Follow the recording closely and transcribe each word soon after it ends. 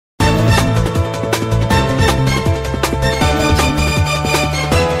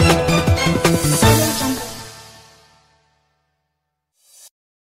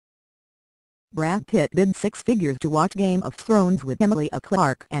Brad Pitt bid six figures to watch Game of Thrones with Emilia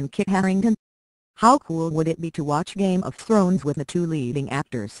Clarke and Kit Harington. How cool would it be to watch Game of Thrones with the two leading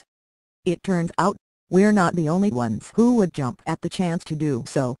actors? It turns out, we're not the only ones who would jump at the chance to do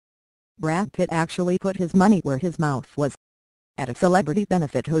so. Brad Pitt actually put his money where his mouth was. At a celebrity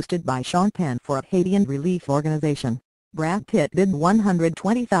benefit hosted by Sean Penn for a Haitian relief organization, Brad Pitt bid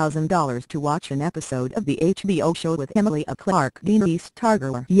 $120,000 to watch an episode of the HBO show with Emilia Clarke, Daenerys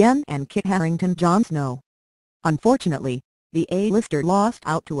Targaryen and Kit Harington, Jon Snow. Unfortunately, the A-lister lost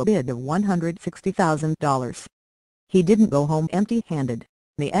out to a bid of $160,000. He didn't go home empty-handed.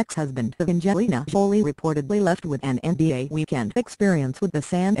 The ex-husband of Angelina Jolie reportedly left with an NBA weekend experience with the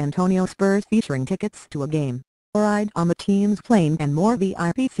San Antonio Spurs, featuring tickets to a game, a ride on the team's plane and more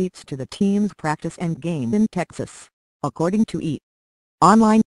VIP seats to the team's practice and game in Texas, according to E!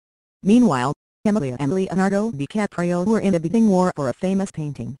 Online. Meanwhile, Emilia and Leonardo DiCaprio were in a bidding war for a famous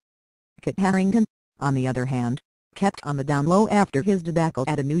painting. Kit Harington, on the other hand, kept on the down low after his debacle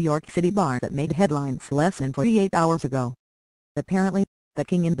at a New York City bar that made headlines less than 48 hours ago. Apparently, the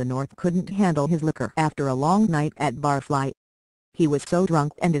King in the North couldn't handle his liquor after a long night at Barfly. He was so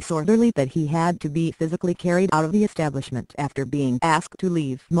drunk and disorderly that he had to be physically carried out of the establishment after being asked to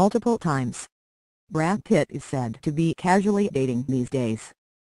leave multiple times. Brad Pitt is said to be casually dating these days.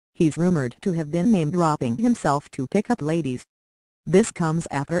 He's rumored to have been name-dropping himself to pick up ladies. This comes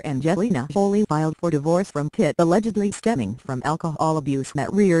after Angelina Jolie filed for divorce from Pitt, allegedly stemming from alcohol abuse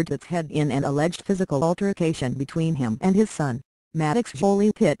that reared its head in an alleged physical altercation between him and his son, Maddox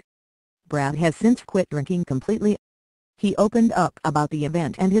Jolie Pitt. Brad has since quit drinking completely. He opened up about the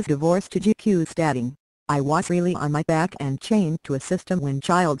event and his divorce to GQ, stating, "I was really on my back and chained to a system when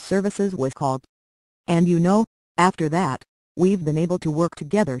child services was called. And you know, after that, we've been able to work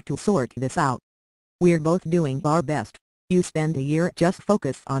together to sort this out. We're both doing our best. You spend a year just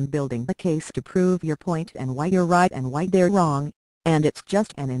focus on building a case to prove your point and why you're right and why they're wrong, and it's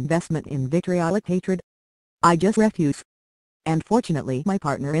just an investment in vitriolic hatred. I just refuse. And fortunately my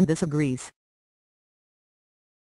partner in this agrees.